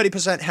you're at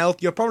 30%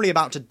 health, you're probably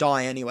about to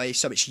die anyway,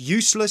 so it's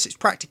useless. It's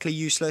practically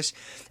useless.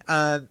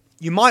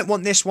 You might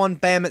want this one.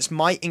 Behemoth's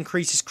Might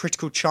increases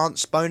critical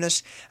chance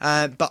bonus,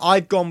 but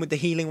I've gone with the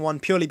healing one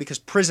purely because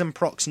Prism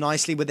procs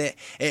nicely with it.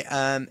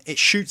 It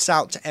shoots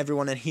out to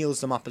everyone and heals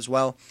them up as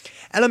well.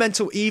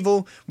 Elemental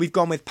Evil, we've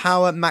gone with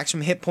power,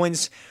 maximum hit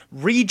points,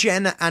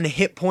 regen and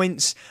hit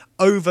points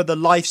over the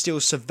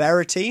lifesteal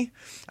severity.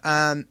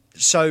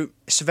 So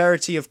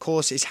severity, of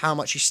course, is how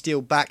much you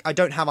steal back. I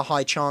don't have a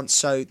high chance,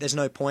 so there's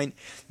no point.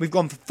 We've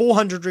gone for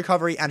 400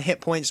 recovery and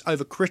hit points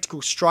over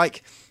critical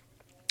strike.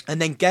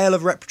 And then Gale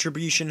of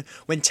Retribution,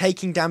 when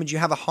taking damage, you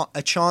have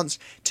a chance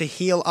to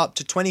heal up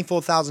to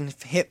 24,000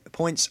 hit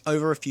points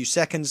over a few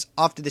seconds.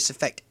 After this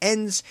effect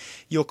ends,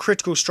 your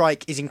critical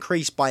strike is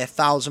increased by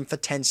 1,000 for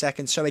 10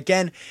 seconds. So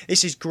again,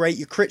 this is great.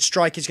 Your crit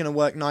strike is going to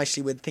work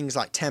nicely with things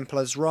like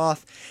Templar's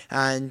Wrath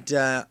and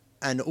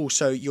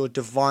also your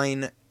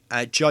Divine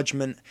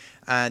Judgment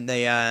and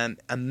the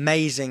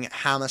amazing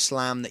Hammer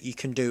Slam that you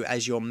can do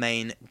as your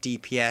main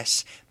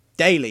DPS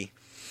daily.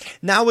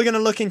 Now we're going to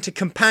look into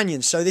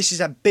companions. So this is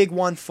a big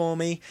one for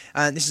me.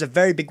 This is a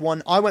very big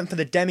one. I went for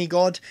the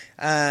Demigod.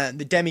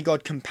 The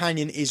Demigod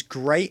companion is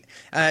great.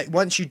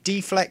 Once you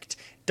deflect,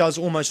 does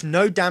almost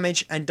no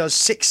damage and does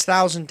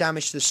 6,000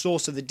 damage to the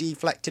source of the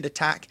deflected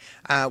attack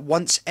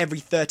once every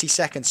 30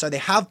 seconds. So they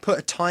have put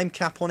a time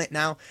cap on it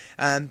now,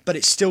 but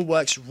it still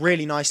works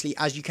really nicely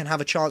as you can have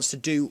a chance to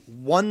do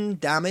 1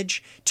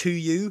 damage to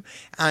you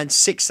and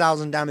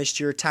 6,000 damage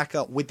to your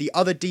attacker with the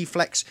other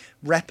deflects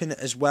repping it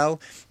as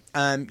well.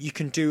 You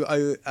can do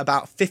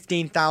about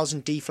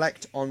 15,000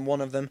 deflect on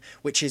one of them,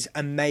 which is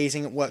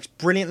amazing. It works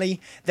brilliantly.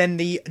 Then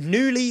the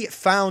newly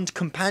found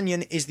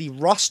companion is the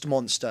Rust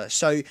Monster.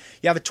 So you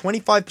have a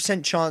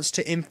 25% chance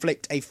to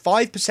inflict a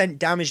 5%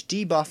 damage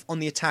debuff on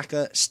the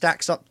attacker,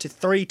 stacks up to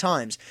 3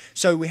 times.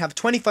 So we have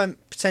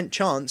 25%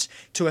 chance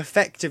to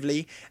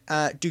effectively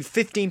do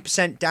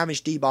 15%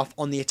 damage debuff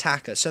on the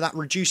attacker. So that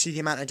reduces the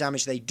amount of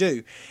damage they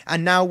do.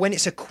 And now when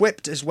it's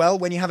equipped as well,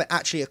 when you have it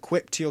actually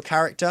equipped to your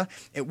character,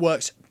 it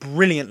works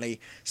brilliantly.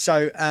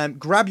 So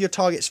grab your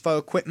target's foe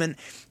equipment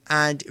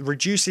and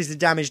reduces the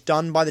damage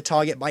done by the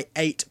target by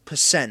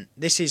 8%.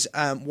 This is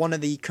one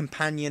of the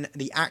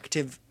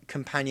active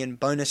companion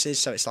bonuses,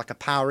 so it's like a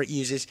power it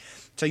uses.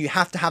 So you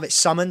have to have it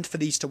summoned for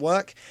these to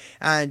work.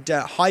 And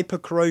hyper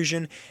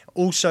corrosion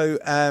also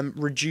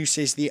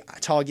reduces the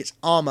target's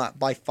armor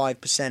by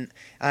 5%.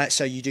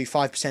 So you do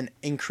 5%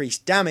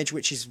 increased damage,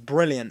 which is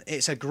brilliant.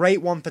 It's a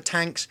great one for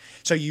tanks.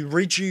 So you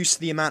reduce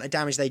the amount of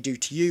damage they do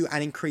to you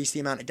and increase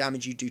the amount of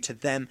damage you do to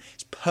them.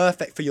 It's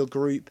perfect for your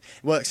group.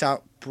 It works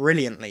out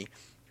brilliantly.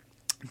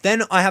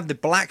 Then I have the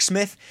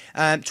Blacksmith,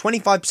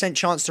 25%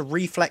 chance to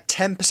reflect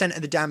 10%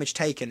 of the damage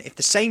taken. If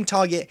the same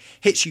target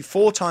hits you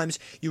 4 times,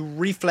 you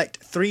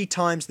reflect 3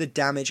 times the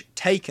damage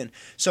taken.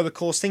 So of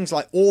course things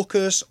like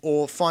Orcus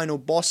or final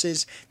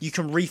bosses, you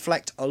can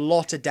reflect a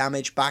lot of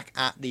damage back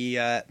at the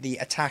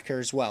attacker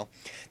as well.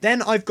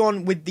 Then I've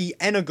gone with the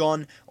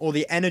Energon or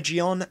the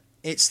Energeon.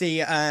 It's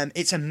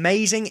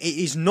amazing. It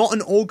is not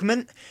an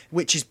augment,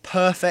 which is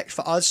perfect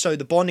for us. So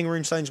the bonding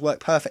runestones work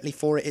perfectly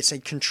for it. It's a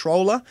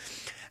controller.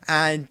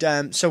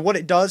 And so what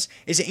it does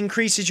is it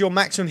increases your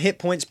maximum hit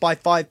points by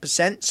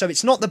 5%. So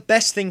it's not the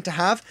best thing to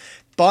have,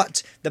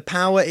 but the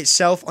power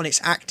itself on its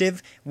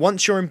active,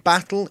 once you're in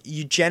battle,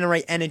 you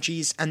generate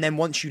energies, and then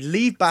once you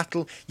leave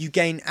battle, you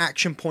gain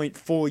action point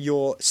for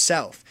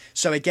yourself.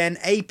 So again,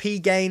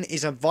 AP gain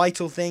is a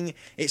vital thing.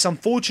 It's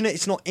unfortunate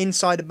it's not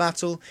inside a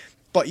battle,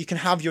 but you can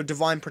have your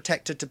Divine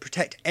Protector to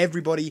protect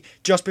everybody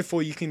just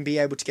before you can be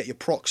able to get your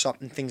procs up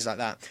and things like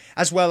that.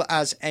 As well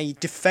as a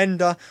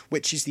Defender,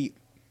 which is the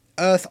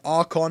Earth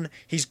Archon.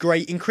 He's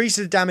great.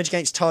 Increases the damage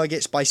against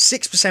targets by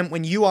 6%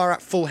 when you are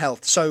at full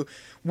health. So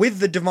with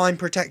the Divine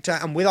Protector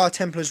and with our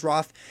Templar's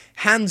Wrath,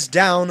 hands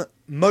down,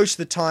 most of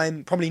the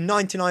time, probably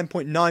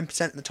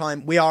 99.9% of the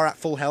time, we are at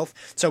full health.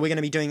 So we're going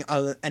to be doing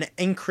an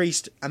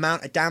increased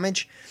amount of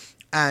damage.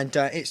 And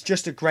it's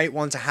just a great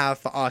one to have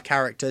for our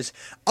characters.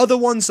 Other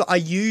ones that I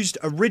used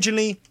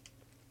originally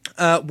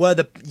were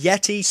the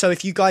Yeti. So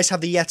if you guys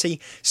have the Yeti,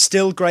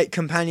 still great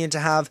companion to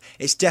have.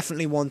 It's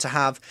definitely one to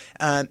have.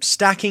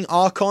 Stacking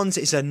Archons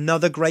is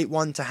another great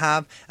one to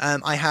have.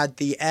 I had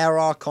the Air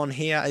Archon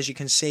here, as you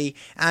can see,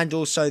 and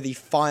also the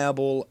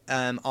Fireball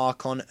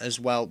Archon as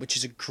well, which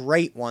is a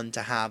great one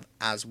to have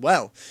as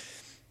well.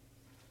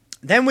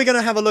 Then we're going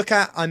to have a look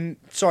at, I'm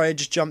sorry, I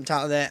just jumped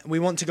out of there. We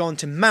want to go on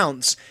to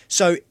mounts.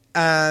 So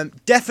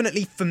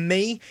definitely for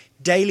me,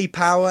 daily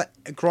power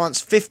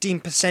grants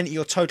 15% of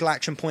your total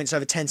action points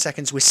over 10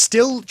 seconds. We're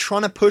still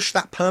trying to push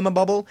that perma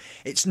bubble.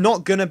 It's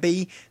not going to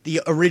be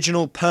the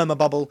original perma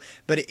bubble,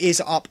 but it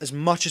is up as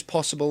much as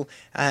possible,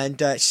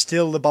 and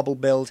still the bubble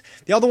build.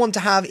 The other one to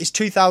have is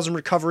 2000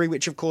 recovery,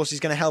 which of course is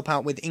going to help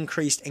out with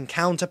increased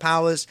encounter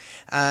powers,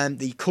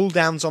 the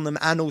cooldowns on them,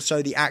 and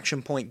also the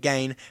action point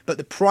gain. But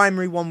the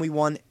primary one we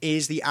want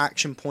is the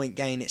action point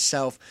gain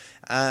itself.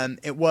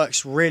 It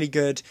works really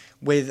good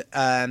with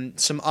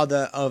some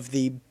other of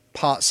the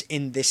parts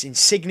in this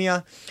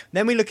insignia.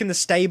 Then we look in the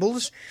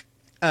stables.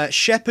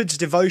 Shepherd's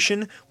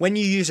Devotion. When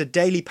you use a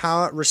daily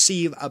power,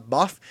 receive a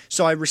buff.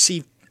 So I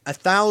received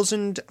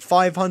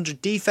 1,500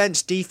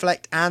 defense,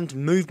 deflect, and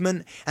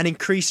movement, and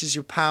increases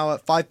your power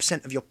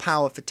 5% of your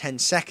power for 10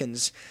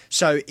 seconds.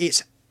 So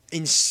it's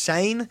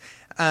insane.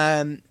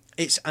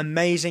 It's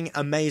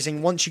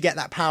amazing. Once you get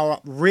that power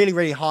up really,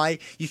 really high,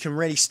 you can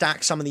really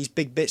stack some of these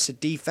big bits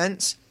of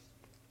defense.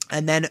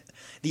 And then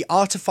the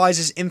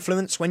Artificer's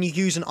Influence. When you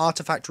use an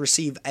artifact,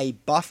 receive a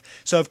buff.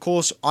 So of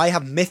course I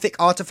have mythic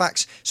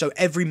artifacts, so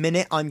every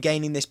minute I'm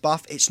gaining this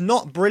buff. It's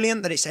not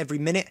brilliant that it's every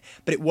minute,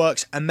 but it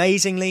works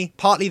amazingly.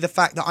 Partly the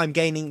fact that I'm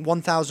gaining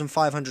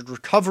 1,500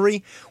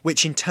 recovery,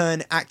 which in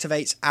turn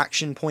activates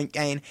action point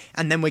gain,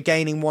 and then we're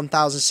gaining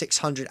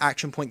 1,600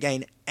 action point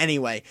gain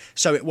anyway.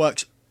 So it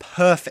works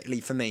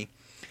perfectly for me.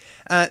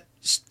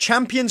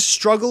 Champion's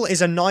Struggle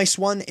is a nice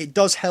one. It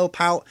does help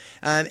out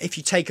if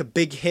you take a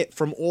big hit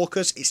from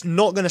Orcus. It's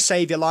not going to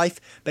save your life,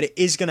 but it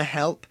is going to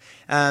help.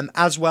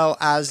 As well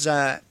as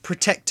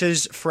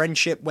Protector's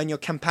Friendship. When your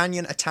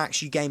companion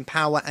attacks, you gain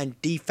power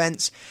and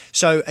defense.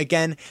 So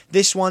again,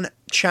 this one,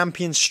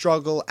 Champion's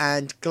Struggle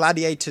and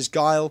Gladiator's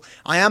Guile,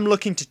 I am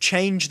looking to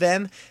change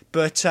them,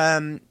 but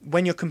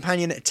when your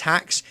companion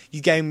attacks,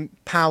 you gain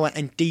power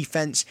and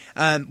defense.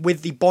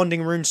 With the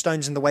bonding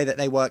runestones and the way that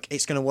they work,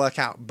 it's going to work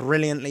out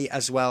brilliantly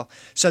as well.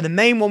 So the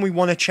main one we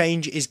want to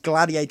change is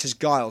Gladiator's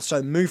Guile.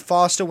 So move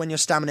faster when your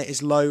stamina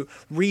is low,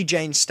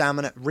 regen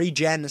stamina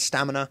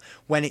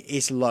when it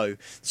is low.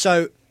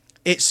 So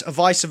it's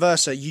vice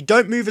versa. You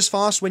don't move as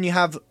fast when you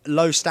have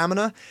low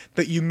stamina,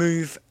 but you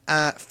move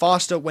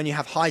faster when you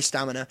have high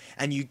stamina,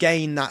 and you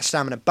gain that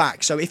stamina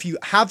back. So if you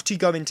have to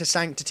go into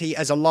Sanctity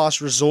as a last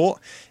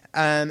resort,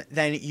 then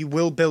you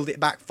will build it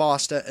back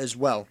faster as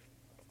well.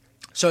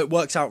 So it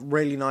works out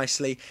really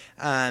nicely.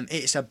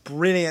 It's a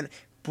brilliant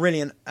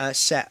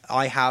set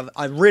I have.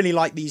 I really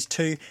like these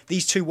two.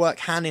 These two work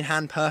hand in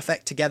hand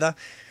perfect together.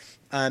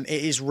 It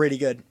is really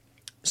good.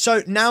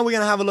 So now we're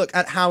going to have a look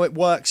at how it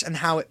works and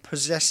how it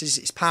possesses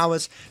its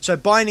powers. So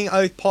Binding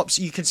Oath pops,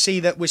 you can see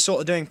that we're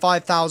sort of doing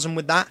 5,000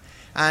 with that.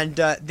 And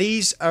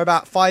these are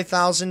about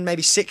 5,000,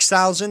 maybe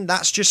 6,000.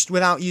 That's just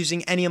without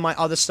using any of my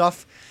other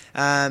stuff.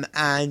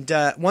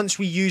 Once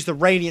we use the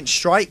Radiant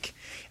Strike,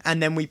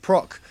 and then we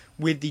proc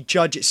with the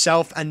Judge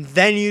itself, and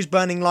then use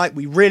Burning Light,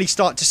 we really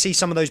start to see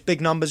some of those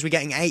big numbers. We're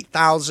getting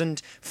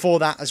 8,000 for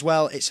that as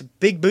well. It's a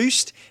big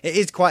boost. It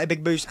is quite a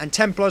big boost. And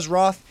Templar's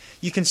Wrath,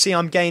 you can see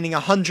I'm gaining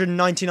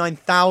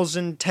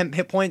 199,000 temp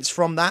hit points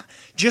from that,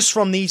 just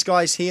from these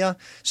guys here.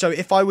 So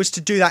if I was to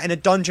do that in a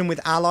dungeon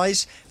with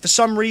allies, for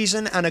some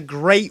reason, and a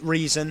great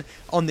reason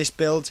on this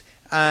build,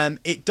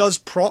 it does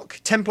proc.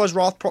 Templar's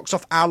Wrath procs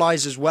off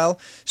allies as well.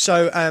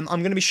 So I'm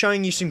going to be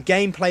showing you some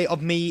gameplay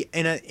of me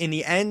in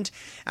the end.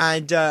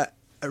 And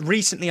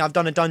recently I've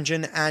done a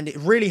dungeon, and it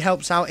really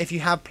helps out if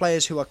you have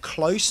players who are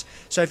close.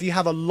 So if you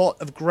have a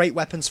lot of great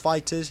weapons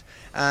fighters,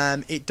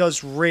 it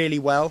does really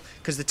well,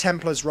 because the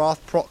Templar's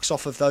Wrath procs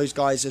off of those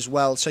guys as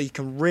well. So you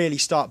can really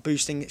start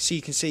boosting it. So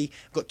you can see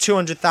I've got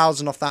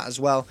 200,000 off that as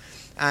well.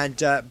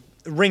 And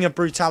Ring of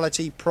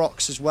Brutality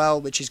procs as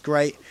well, which is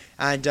great,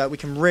 and we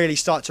can really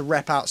start to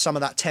rep out some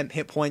of that temp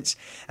hit points.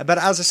 But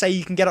as I say,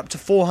 you can get up to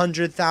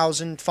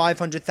 400,000,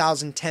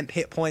 500,000 temp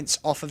hit points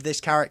off of this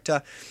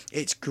character.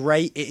 It's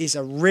great. It is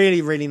a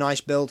really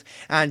nice build,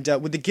 and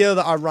with the gear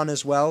that I run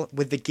as well,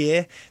 I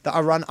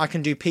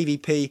can do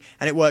PvP,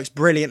 and it works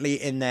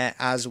brilliantly in there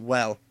as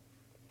well.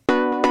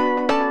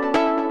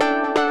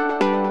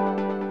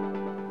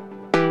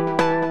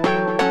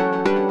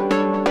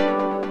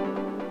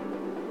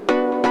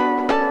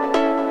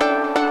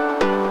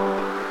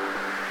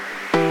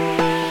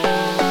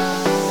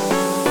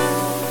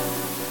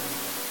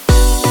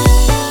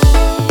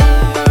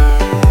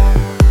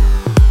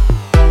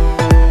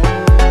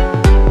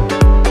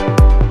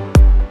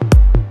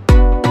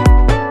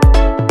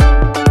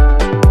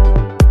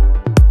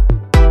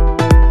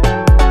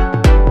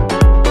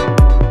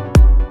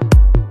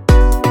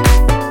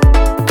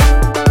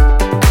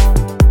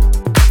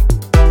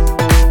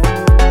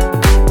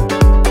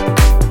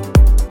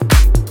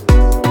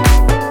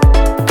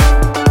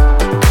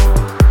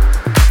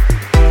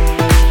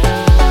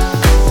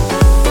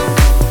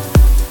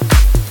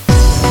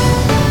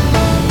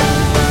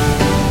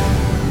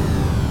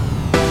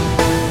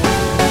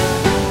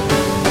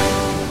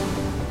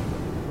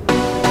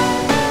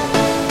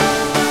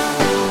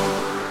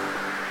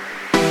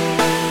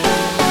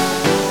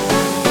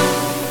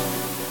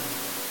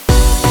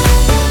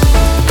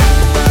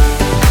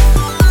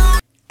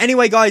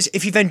 Anyway guys,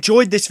 if you've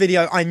enjoyed this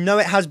video, I know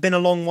it has been a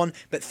long one,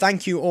 but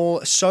thank you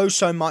all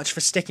so much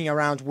for sticking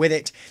around with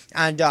it,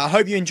 and I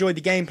hope you enjoyed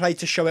the gameplay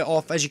to show it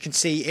off. As you can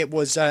see, it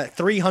was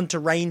 3 Hunter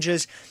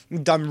Rangers,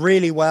 done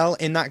really well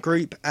in that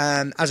group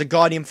as a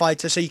Guardian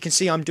fighter, so you can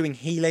see I'm doing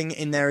healing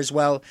in there as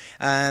well.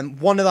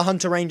 One of the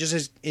Hunter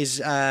Rangers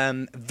is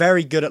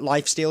very good at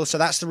lifesteal, so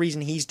that's the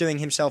reason he's doing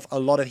himself a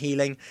lot of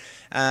healing.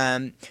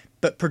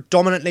 But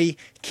predominantly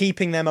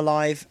keeping them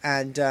alive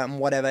and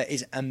whatever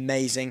is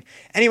amazing.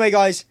 Anyway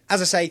guys,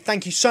 as I say,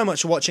 thank you so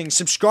much for watching.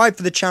 Subscribe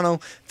for the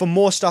channel for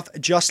more stuff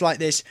just like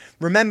this.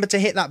 Remember to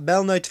hit that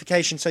bell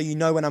notification so you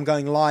know when I'm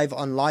going live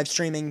on live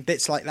streaming,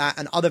 bits like that,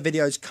 and other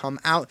videos come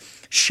out.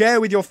 Share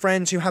with your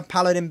friends who have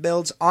Paladin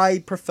builds. I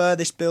prefer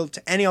this build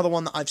to any other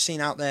one that I've seen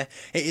out there.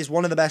 It is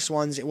one of the best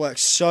ones. It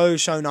works so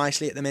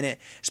nicely at the minute,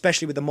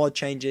 especially with the mod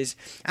changes.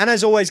 And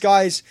as always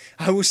guys,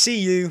 I will see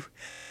you